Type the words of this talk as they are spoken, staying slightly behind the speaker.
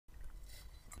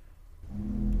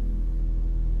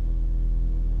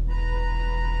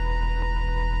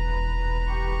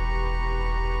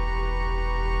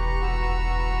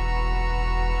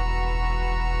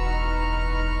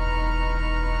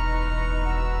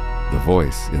The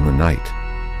Voice in the Night.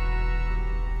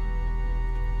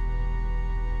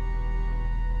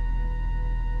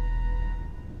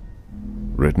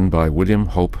 Written by William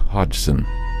Hope Hodgson.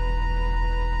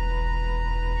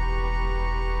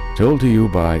 Told to you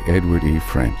by Edward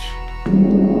E.French.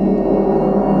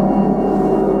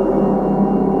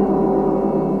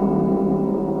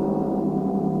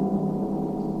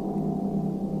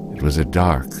 It was a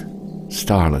dark,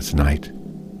 starless night.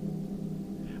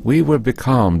 We were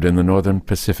becalmed in the northern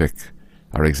Pacific.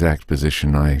 Our exact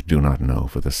position I do not know,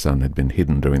 for the sun had been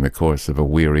hidden during the course of a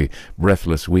weary,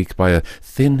 breathless week by a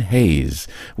thin haze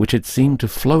which had seemed to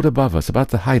float above us about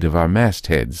the height of our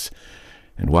mastheads,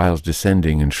 and whilst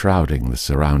descending and shrouding the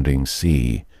surrounding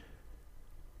sea.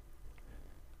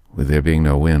 With there being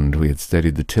no wind, we had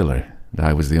steadied the tiller, and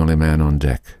I was the only man on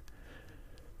deck.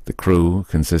 The crew,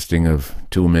 consisting of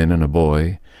 2 men and a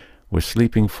boy, were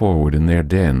sleeping forward in their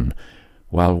den,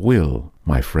 while Will,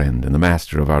 my friend and the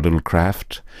master of our little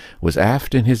craft, was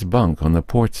aft in his bunk on the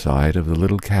port side of the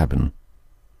little cabin.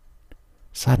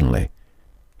 Suddenly,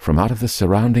 from out of the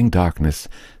surrounding darkness,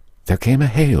 there came a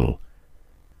hail.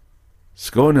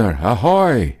 "Schooner,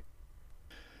 ahoy!"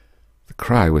 The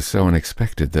cry was so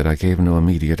unexpected that I gave no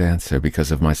immediate answer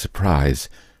because of my surprise.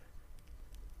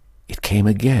 It came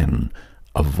again,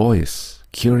 a voice,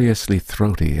 curiously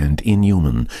throaty and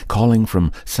inhuman, calling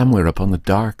from somewhere upon the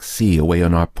dark sea away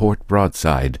on our port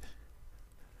broadside.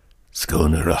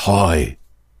 "Schooner, ahoy!"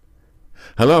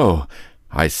 "Hello!"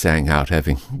 I sang out,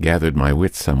 having gathered my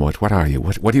wits somewhat. "What are you?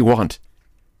 What do you want?"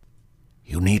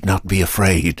 "You need not be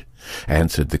afraid,"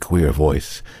 answered the queer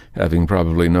voice, having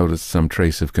probably noticed some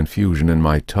trace of confusion in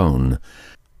my tone.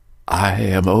 "I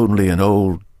am only an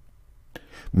old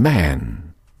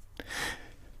man."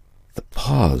 The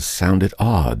pause sounded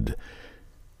odd,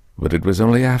 but it was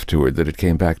only afterward that it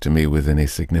came back to me with any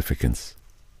significance.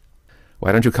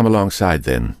 "Why don't you come alongside,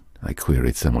 then?" I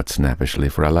queried somewhat snappishly,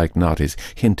 for I liked not his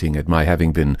hinting at my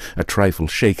having been a trifle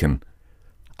shaken.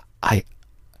 I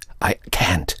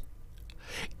can't.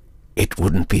 It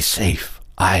wouldn't be safe.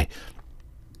 The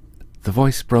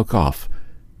voice broke off,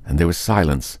 and there was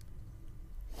silence.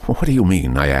 "What do you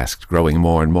mean?" I asked, growing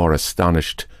more and more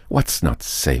astonished. "What's not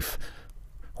safe?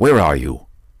 Where are you?"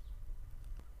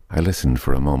 I listened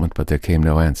for a moment, but there came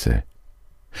no answer.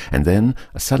 And then,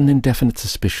 a sudden indefinite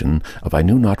suspicion of I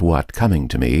knew not what coming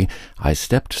to me, I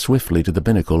stepped swiftly to the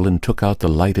binnacle and took out the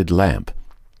lighted lamp.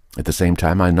 At the same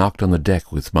time I knocked on the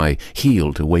deck with my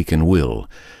heel to waken Will.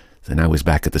 Then I was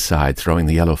back at the side, throwing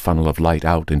the yellow funnel of light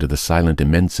out into the silent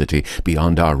immensity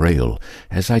beyond our rail.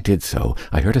 As I did so,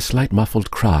 I heard a slight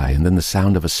muffled cry, and then the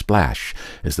sound of a splash,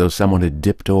 as though someone had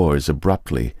dipped oars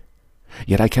abruptly.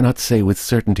 Yet I cannot say with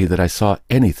certainty that I saw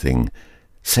anything,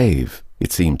 save,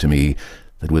 it seemed to me,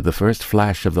 that with the first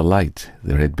flash of the light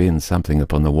there had been something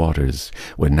upon the waters,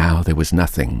 where now there was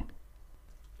nothing.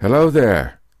 "Hello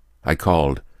there," I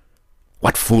called.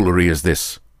 "What foolery is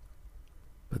this?"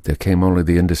 But there came only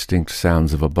the indistinct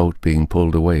sounds of a boat being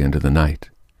pulled away into the night.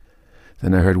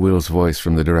 Then I heard Will's voice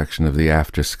from the direction of the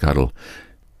after scuttle.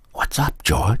 "What's up,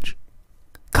 George?"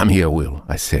 "Come here, Will,"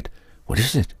 I said. "What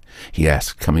is it?" he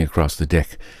asked, coming across the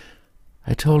deck.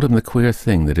 I told him the queer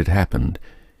thing that had happened.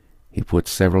 He put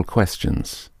several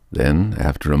questions. Then,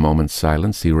 after a moment's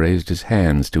silence, he raised his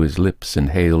hands to his lips and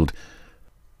hailed,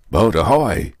 "Boat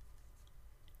ahoy!"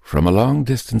 From a long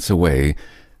distance away,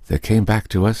 there came back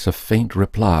to us a faint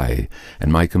reply, and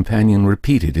my companion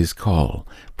repeated his call.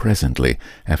 Presently,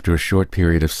 after a short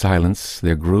period of silence,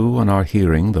 there grew on our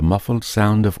hearing the muffled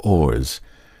sound of oars,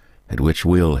 at which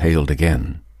Will hailed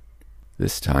again.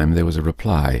 This time there was a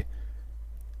reply.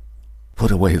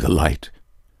 "Put away the light."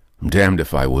 "I'm damned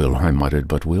if I will," I muttered,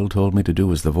 but Will told me to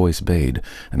do as the voice bade,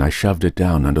 and I shoved it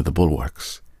down under the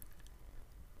bulwarks.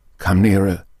 "Come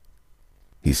nearer,"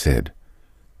 he said.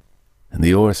 And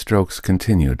the oar strokes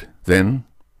continued. Then,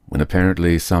 when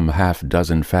apparently some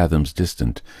half-dozen fathoms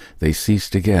distant, they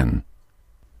ceased again.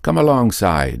 "Come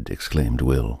alongside," exclaimed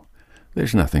Will.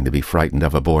 "There's nothing to be frightened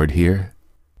of aboard here."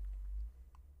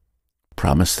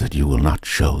 "Promise that you will not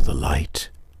show the light."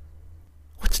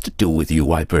 "What's to do with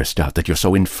you?" I burst out, "that you're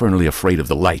so infernally afraid of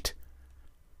the light?"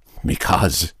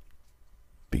 "Because—"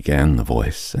 began the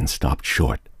voice, and stopped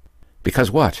short. "Because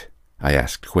what?" I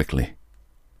asked quickly.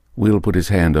 Will put his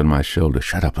hand on my shoulder.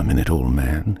 "Shut up a minute, old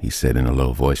man," he said in a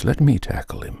low voice. "Let me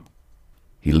tackle him."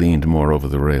 He leaned more over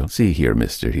the rail. "See here,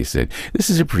 mister," he said, "this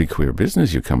is a pretty queer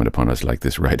business, you coming upon us like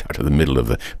this right out of the middle of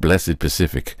the blessed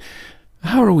Pacific.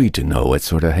 How are we to know what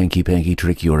sort of hanky-panky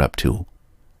trick you're up to?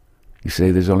 You say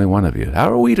there's only one of you.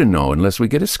 How are we to know unless we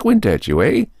get a squint at you,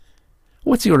 eh?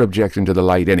 What's your objection to the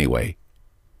light, anyway?"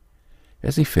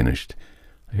 As he finished,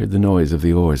 I heard the noise of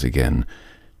the oars again,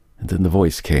 and then the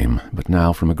voice came, but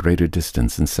now from a greater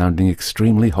distance and sounding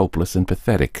extremely hopeless and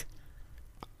pathetic.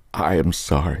 "I am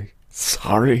sorry,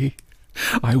 sorry.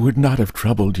 I would not have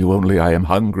troubled you, only I am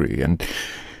hungry, and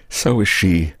so is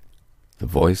she." The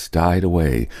voice died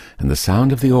away, and the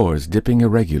sound of the oars dipping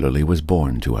irregularly was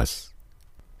borne to us.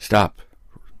 "Stop,"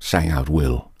 sang out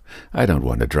Will. "I don't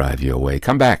want to drive you away.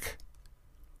 Come back.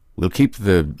 We'll keep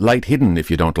the light hidden if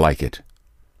you don't like it."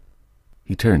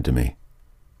 He turned to me.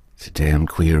 "It's a damn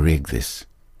queer rig, this.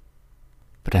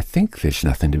 But I think there's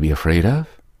nothing to be afraid of."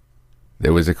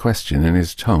 There was a question in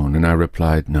his tone, and I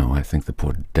replied, "No, I think the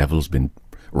poor devil's been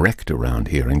wrecked around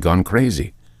here and gone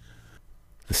crazy."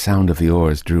 The sound of the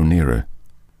oars drew nearer.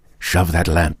 "Shove that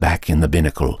lamp back in the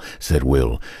binnacle," said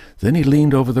Will. Then he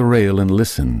leaned over the rail and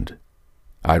listened.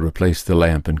 I replaced the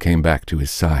lamp and came back to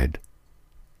his side.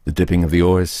 The dipping of the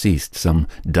oars ceased some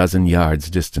dozen yards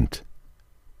distant.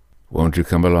 "Won't you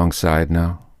come alongside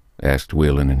now?" asked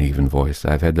Will in an even voice.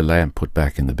 "I've had the lamp put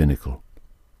back in the binnacle."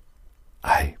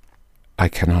 I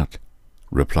cannot,"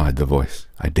 replied the voice.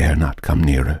 "I dare not come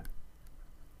nearer.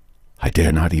 I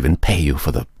dare not even pay you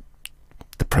for the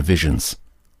provisions."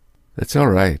 "That's all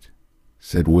right,"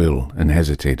 said Will, and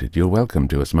hesitated. "You're welcome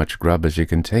to as much grub as you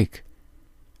can take."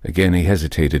 Again he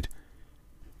hesitated.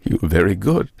 "You are very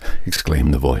good,"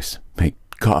 exclaimed the voice. "May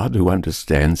God, who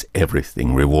understands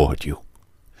everything, reward you."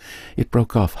 It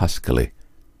broke off huskily.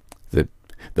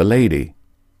 The lady,"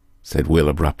 said Will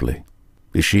abruptly.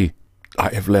 "Is she—"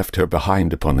 "I have left her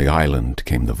behind upon the island,"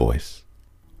 came the voice.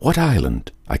 "What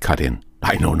island?" I cut in.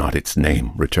 "I know not its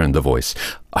name," returned the voice.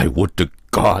 "I would to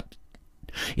God—"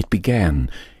 It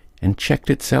began, and checked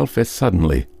itself as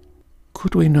suddenly.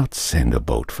 "Could we not send a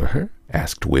boat for her?"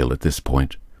 asked Will at this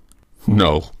point.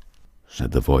 "No,"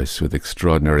 said the voice with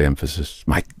extraordinary emphasis.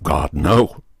 "My God,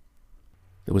 no!"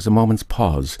 There was a moment's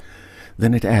pause.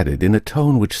 Then it added, in a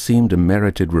tone which seemed a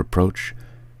merited reproach,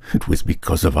 "It was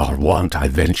because of our want I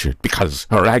ventured, because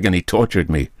her agony tortured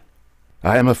me."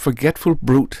 "I am a forgetful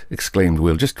brute," exclaimed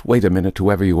Will. "Just wait a minute,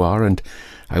 whoever you are, and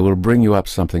I will bring you up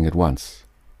something at once."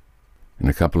 In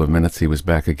a couple of minutes he was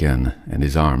back again, and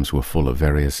his arms were full of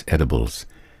various edibles.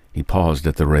 He paused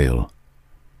at the rail.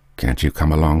 "Can't you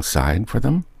come alongside for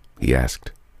them?" he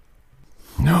asked.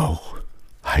 "No,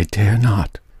 I dare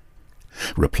not,"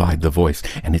 replied the voice,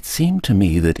 and it seemed to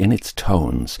me that in its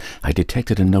tones I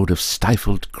detected a note of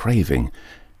stifled craving,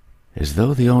 as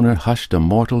though the owner hushed a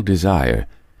mortal desire.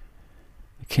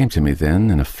 It came to me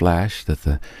then, in a flash, that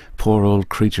the poor old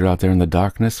creature out there in the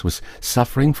darkness was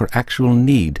suffering for actual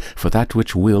need for that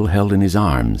which Will held in his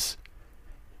arms,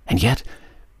 and yet,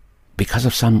 because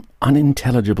of some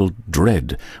unintelligible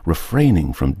dread,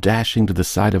 refraining from dashing to the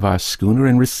side of our schooner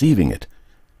and receiving it.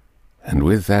 And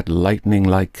with that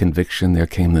lightning-like conviction there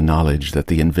came the knowledge that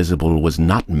the invisible was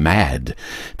not mad,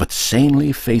 but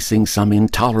sanely facing some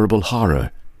intolerable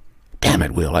horror. "Damn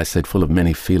it, Will," I said, full of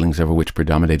many feelings over which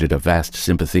predominated a vast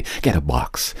sympathy. "Get a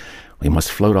box. We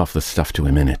must float off the stuff to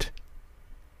him in it."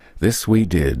 This we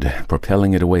did,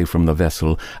 propelling it away from the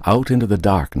vessel out into the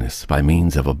darkness by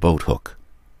means of a boat-hook.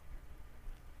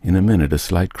 In a minute a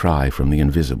slight cry from the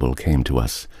invisible came to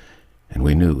us, and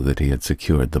we knew that he had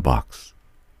secured the box.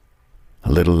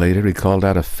 A little later he called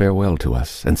out a farewell to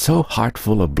us, and so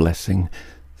heartful a blessing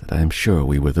that I am sure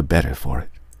we were the better for it.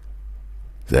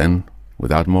 Then,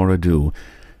 without more ado,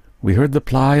 we heard the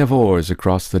ply of oars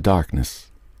across the darkness.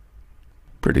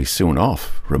 "Pretty soon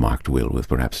off," remarked Will, with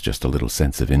perhaps just a little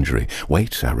sense of injury.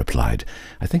 "Wait," I replied.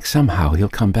 "I think somehow he'll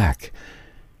come back.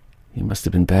 He must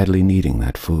have been badly needing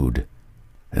that food."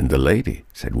 "And the lady,"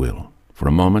 said Will. For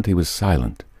a moment he was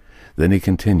silent. Then he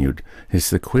continued, "It's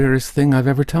the queerest thing I've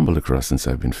ever tumbled across since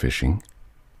I've been fishing."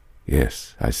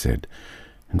 "Yes," I said,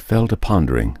 and fell to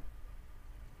pondering.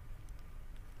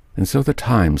 And so the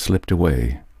time slipped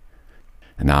away.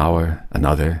 An hour,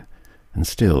 another, and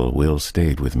still Will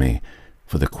stayed with me,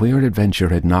 for the queer adventure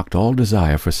had knocked all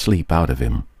desire for sleep out of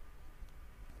him.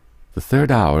 The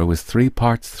third hour was 3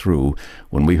 parts through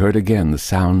when we heard again the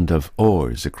sound of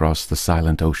oars across the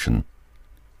silent ocean.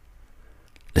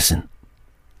 "Listen,"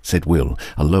 said Will,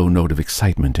 a low note of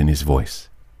excitement in his voice.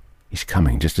 "He's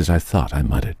coming, just as I thought," I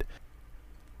muttered.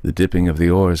 The dipping of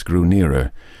the oars grew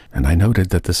nearer, and I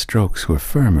noted that the strokes were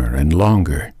firmer and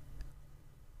longer.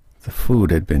 The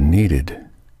food had been needed.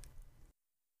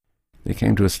 They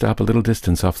came to a stop a little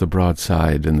distance off the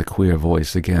broadside, and the queer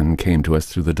voice again came to us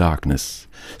through the darkness.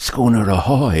 "Schooner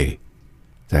ahoy!"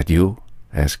 "That you?"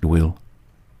 asked Will.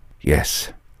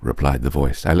 "Yes," replied the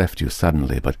voice. "I left you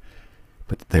suddenly, but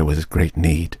there was great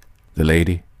need." "The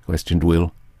lady?" questioned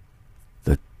Will.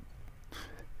 "The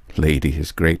lady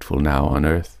is grateful now on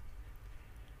earth."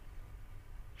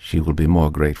 she will be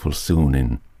more grateful soon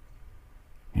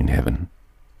in heaven."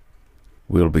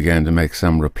 Will began to make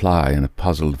some reply in a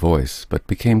puzzled voice, but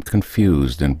became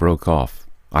confused and broke off.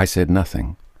 I said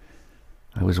nothing.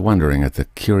 I was wondering at the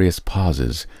curious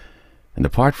pauses, and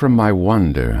apart from my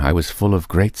wonder, I was full of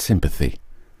great sympathy.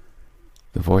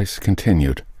 The voice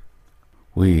continued.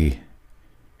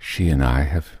 She and I,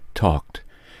 have talked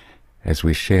as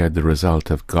we shared the result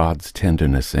of God's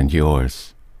tenderness and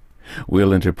yours."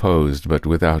 Will interposed, but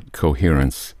without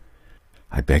coherence.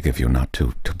 "I beg of you not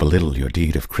to belittle your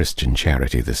deed of Christian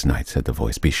charity this night," said the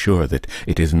voice. "Be sure that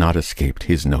it has not escaped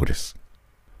his notice."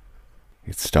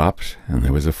 It stopped, and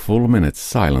there was a full minute's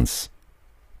silence.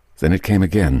 Then it came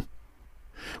again.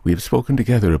 "We have spoken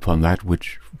together upon that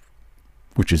which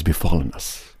has befallen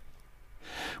us.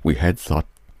 We had thought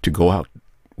to go out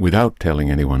without telling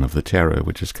anyone of the terror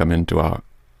which has come into our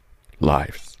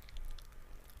lives.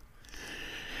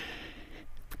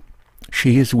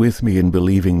 She is with me in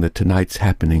believing that tonight's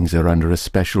happenings are under a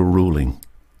special ruling,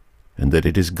 and that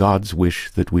it is God's wish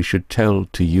that we should tell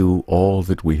to you all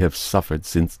that we have suffered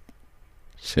since...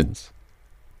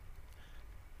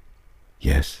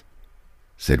 "Yes,"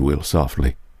 said Will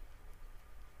softly.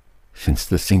 "Since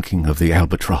the sinking of the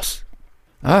Albatross."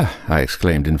 "Ah," I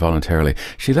exclaimed involuntarily.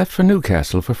 "She left for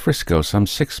Newcastle for Frisco some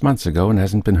 6 months ago and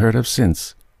hasn't been heard of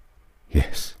since."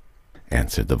 "Yes,"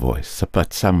 answered the voice,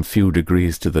 "but some few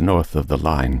degrees to the north of the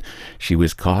line. She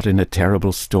was caught in a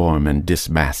terrible storm and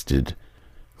dismasted.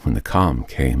 When the calm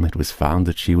came, it was found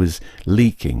that she was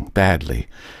leaking badly,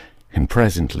 and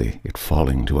presently, it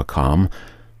falling to a calm,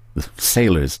 the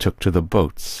sailors took to the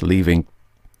boats, leaving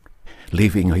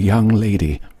a young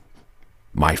lady,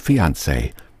 my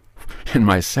fiancée, and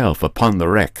myself upon the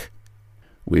wreck.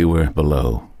 We were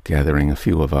below, gathering a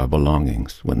few of our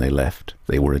belongings. When they left,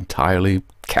 they were entirely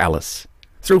callous,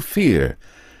 through fear,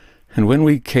 and when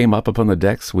we came up upon the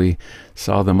decks, we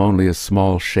saw them only as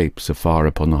small shapes afar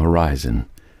upon the horizon.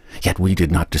 Yet we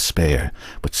did not despair,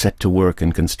 but set to work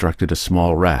and constructed a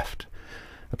small raft.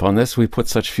 Upon this we put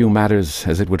such few matters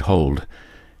as it would hold,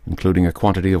 including a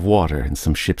quantity of water and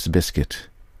some ship's biscuit.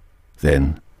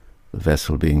 Then, the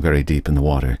vessel being very deep in the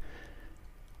water,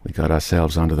 we got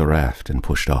ourselves onto the raft and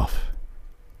pushed off.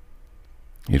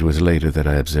 It was later that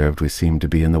I observed we seemed to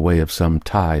be in the way of some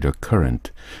tide or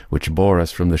current, which bore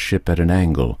us from the ship at an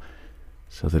angle,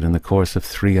 so that in the course of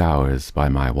 3 hours, by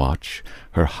my watch,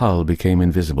 her hull became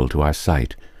invisible to our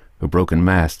sight, her broken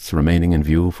masts remaining in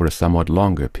view for a somewhat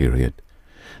longer period.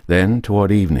 Then,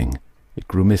 toward evening, it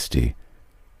grew misty,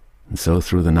 and so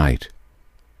through the night.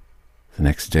 The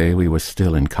next day we were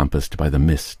still encompassed by the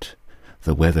mist,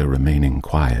 the weather remaining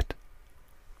quiet.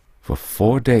 For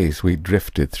 4 days we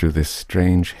drifted through this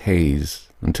strange haze,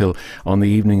 until, on the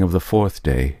evening of the 4th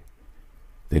day,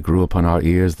 there grew upon our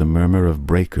ears the murmur of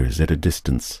breakers at a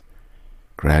distance.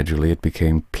 Gradually it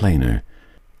became plainer,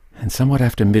 and somewhat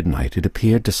after midnight it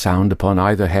appeared to sound upon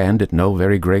either hand at no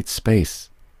very great space.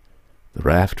 The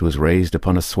raft was raised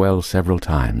upon a swell several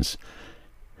times,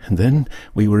 and then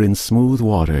we were in smooth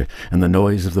water, and the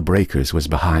noise of the breakers was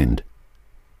behind.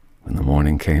 When the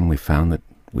morning came, we found that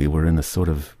we were in a sort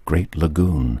of great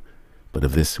lagoon, but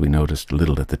of this we noticed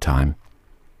little at the time.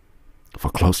 For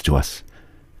close to us,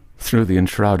 through the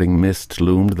enshrouding mist,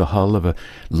 loomed the hull of a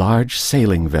large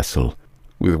sailing vessel.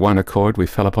 With one accord we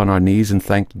fell upon our knees and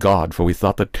thanked God, for we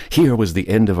thought that here was the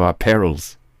end of our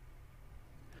perils.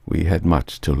 We had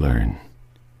much to learn.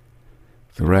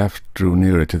 The raft drew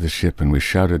nearer to the ship, and we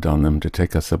shouted on them to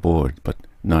take us aboard, but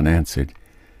none answered.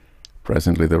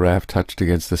 Presently the raft touched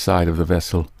against the side of the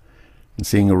vessel, and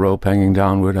seeing a rope hanging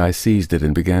downward, I seized it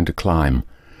and began to climb.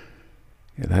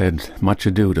 Yet I had much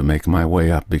ado to make my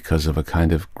way up because of a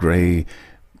kind of grey,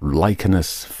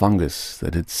 lichenous fungus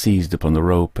that had seized upon the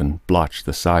rope and blotched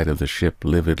the side of the ship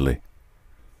lividly.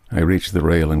 I reached the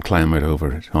rail and clambered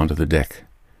over it onto the deck.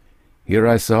 Here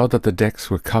I saw that the decks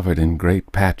were covered in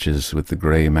great patches with the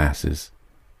grey masses,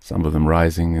 some of them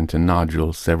rising into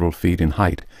nodules several feet in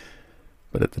height,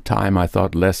 but at the time I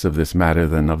thought less of this matter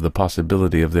than of the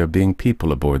possibility of there being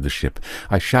people aboard the ship.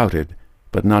 I shouted,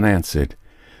 but none answered.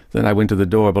 Then I went to the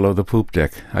door below the poop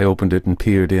deck. I opened it and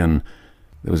peered in.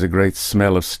 There was a great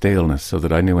smell of staleness, so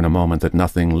that I knew in a moment that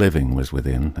nothing living was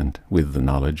within, and with the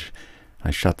knowledge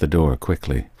I shut the door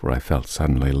quickly, for I felt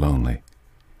suddenly lonely.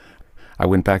 I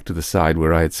went back to the side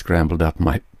where I had scrambled up.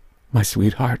 My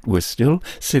sweetheart was still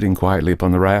sitting quietly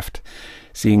upon the raft.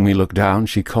 Seeing me look down,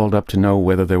 she called up to know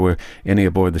whether there were any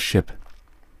aboard the ship.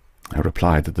 I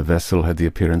replied that the vessel had the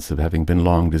appearance of having been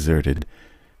long deserted,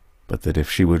 but that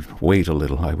if she would wait a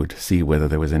little I would see whether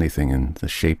there was anything in the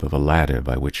shape of a ladder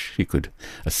by which she could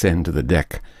ascend to the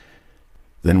deck.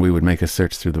 Then we would make a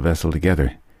search through the vessel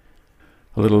together.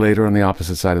 A little later, on the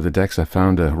opposite side of the decks, I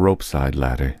found a rope-side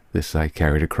ladder. This I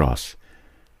carried across,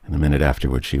 and a minute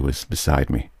afterward she was beside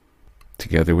me.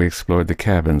 Together we explored the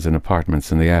cabins and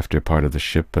apartments in the after part of the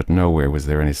ship, but nowhere was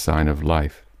there any sign of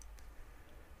life.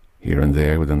 Here and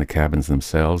there, within the cabins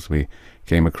themselves, we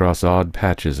came across odd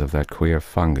patches of that queer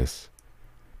fungus.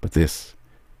 But this,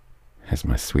 as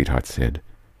my sweetheart said,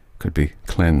 could be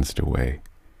cleansed away.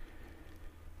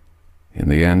 In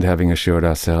the end, having assured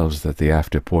ourselves that the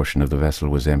after portion of the vessel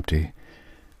was empty,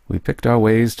 we picked our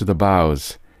ways to the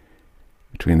bows,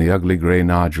 between the ugly grey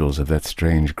nodules of that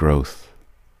strange growth,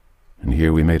 and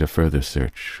here we made a further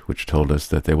search, which told us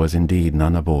that there was indeed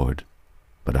none aboard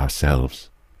but ourselves.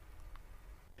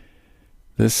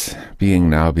 This being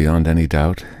now beyond any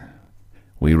doubt,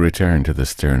 we returned to the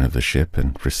stern of the ship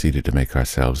and proceeded to make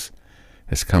ourselves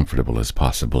as comfortable as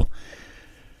possible.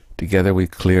 Together we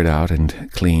cleared out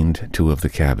and cleaned 2 of the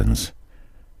cabins,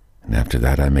 and after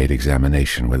that I made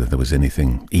examination whether there was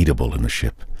anything eatable in the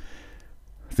ship.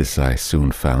 This I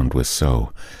soon found was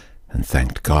so, and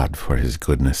thanked God for his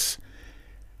goodness.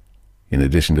 In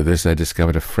addition to this, I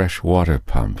discovered a fresh water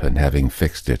pump, and having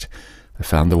fixed it, I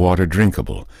found the water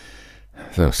drinkable,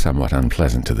 though somewhat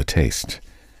unpleasant to the taste.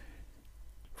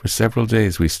 For several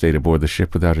days we stayed aboard the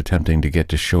ship without attempting to get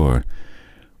to shore.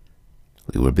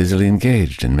 We were busily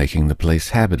engaged in making the place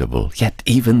habitable, yet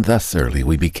even thus early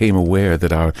we became aware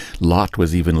that our lot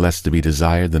was even less to be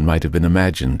desired than might have been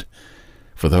imagined.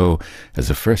 For though, as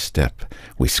a first step,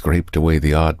 we scraped away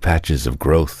the odd patches of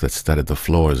growth that studded the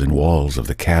floors and walls of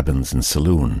the cabins and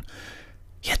saloon,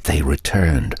 yet they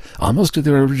returned, almost to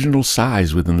their original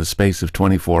size within the space of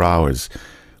 24 hours,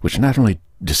 which not only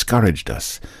discouraged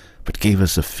us, but gave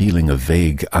us a feeling of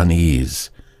vague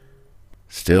unease.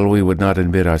 Still we would not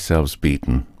admit ourselves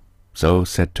beaten, so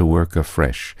set to work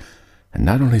afresh, and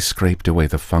not only scraped away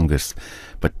the fungus,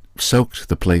 but soaked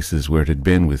the places where it had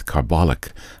been with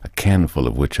carbolic, a canful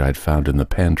of which I had found in the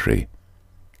pantry.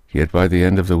 Yet by the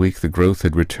end of the week the growth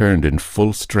had returned in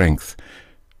full strength,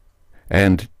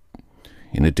 and,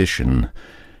 in addition,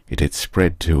 it had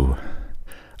spread to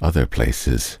other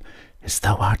places, as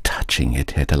though our touching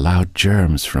it had allowed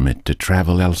germs from it to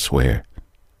travel elsewhere.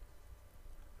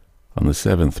 On the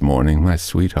 7th morning my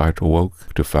sweetheart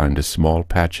awoke to find a small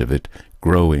patch of it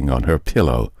growing on her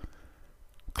pillow,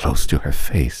 close to her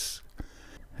face.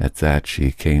 At that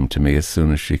she came to me as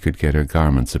soon as she could get her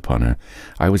garments upon her.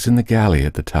 I was in the galley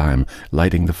at the time,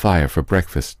 lighting the fire for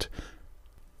breakfast.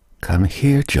 "Come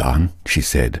here, John," she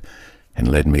said, and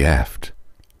led me aft.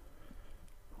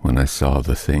 When I saw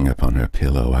the thing upon her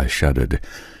pillow, I shuddered,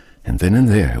 and then and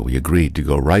there we agreed to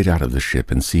go right out of the ship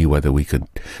and see whether we could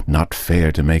not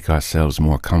fare to make ourselves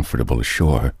more comfortable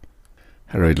ashore.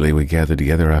 Hurriedly we gathered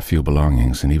together our few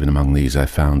belongings, and even among these I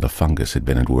found the fungus had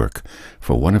been at work,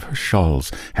 for one of her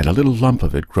shawls had a little lump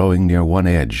of it growing near one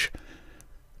edge.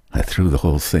 I threw the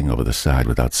whole thing over the side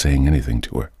without saying anything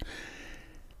to her.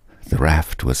 The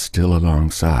raft was still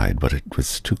alongside, but it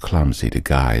was too clumsy to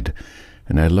guide,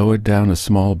 and I lowered down a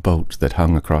small boat that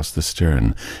hung across the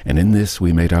stern, and in this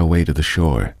we made our way to the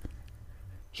shore.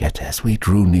 Yet as we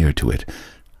drew near to it,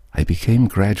 I became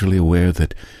gradually aware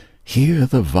that here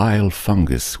the vile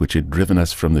fungus which had driven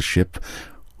us from the ship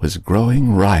was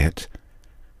growing riot.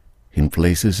 In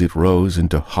places it rose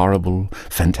into horrible,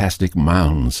 fantastic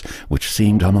mounds, which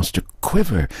seemed almost to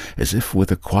quiver as if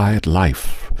with a quiet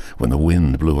life when the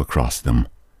wind blew across them.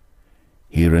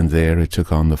 Here and there it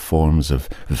took on the forms of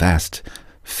vast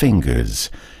fingers,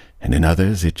 and in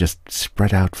others it just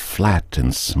spread out flat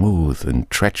and smooth and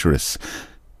treacherous.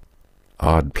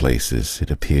 Odd places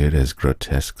it appeared as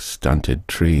grotesque stunted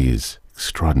trees,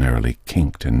 extraordinarily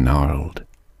kinked and gnarled,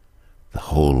 the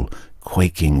whole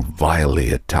quaking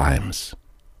vilely at times.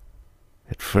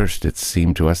 At first it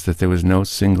seemed to us that there was no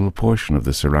single portion of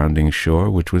the surrounding shore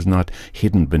which was not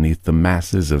hidden beneath the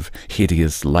masses of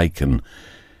hideous lichen.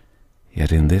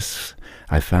 Yet in this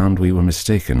I found we were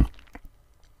mistaken.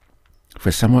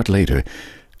 For somewhat later,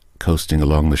 coasting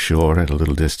along the shore at a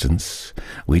little distance,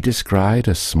 we descried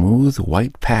a smooth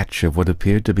white patch of what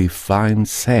appeared to be fine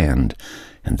sand,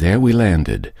 and there we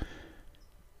landed.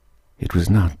 It was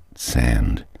not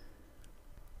sand.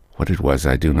 What it was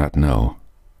I do not know.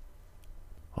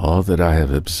 All that I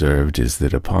have observed is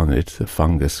that upon it the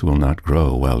fungus will not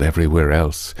grow, while everywhere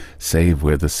else, save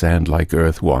where the sand-like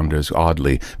earth wanders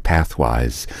oddly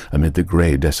pathwise amid the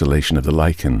grey desolation of the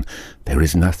lichen, there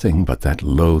is nothing but that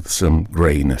loathsome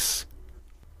greyness.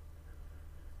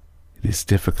 It is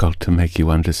difficult to make you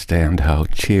understand how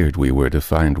cheered we were to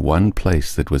find one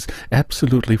place that was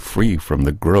absolutely free from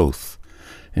the growth,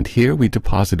 and here we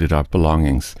deposited our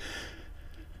belongings.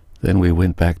 Then we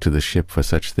went back to the ship for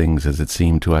such things as it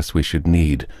seemed to us we should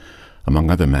need. Among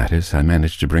other matters, I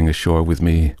managed to bring ashore with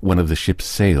me one of the ship's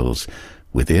sails.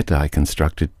 With it I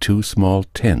constructed 2 small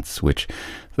tents, which,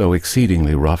 though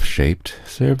exceedingly rough-shaped,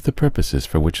 served the purposes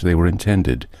for which they were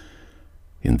intended.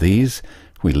 In these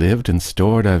we lived and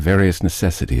stored our various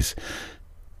necessities,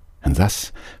 and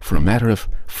thus, for a matter of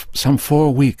some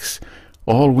 4 weeks,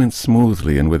 all went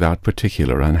smoothly and without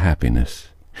particular unhappiness.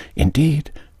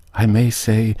 Indeed, I may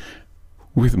say,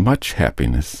 with much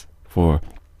happiness, for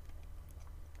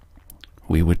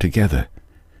we were together.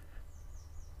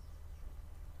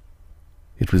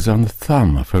 It was on the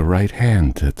thumb of her right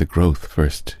hand that the growth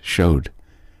first showed.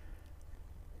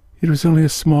 It was only a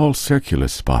small circular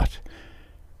spot,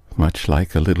 much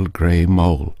like a little gray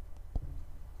mole.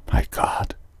 My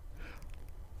God,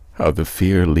 how the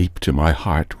fear leaped to my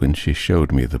heart when she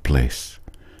showed me the place.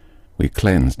 We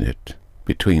cleansed it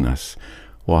between us,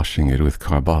 washing it with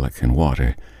carbolic and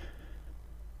water.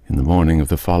 In the morning of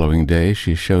the following day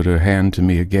she showed her hand to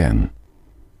me again.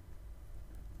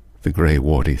 The gray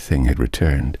warty thing had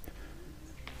returned.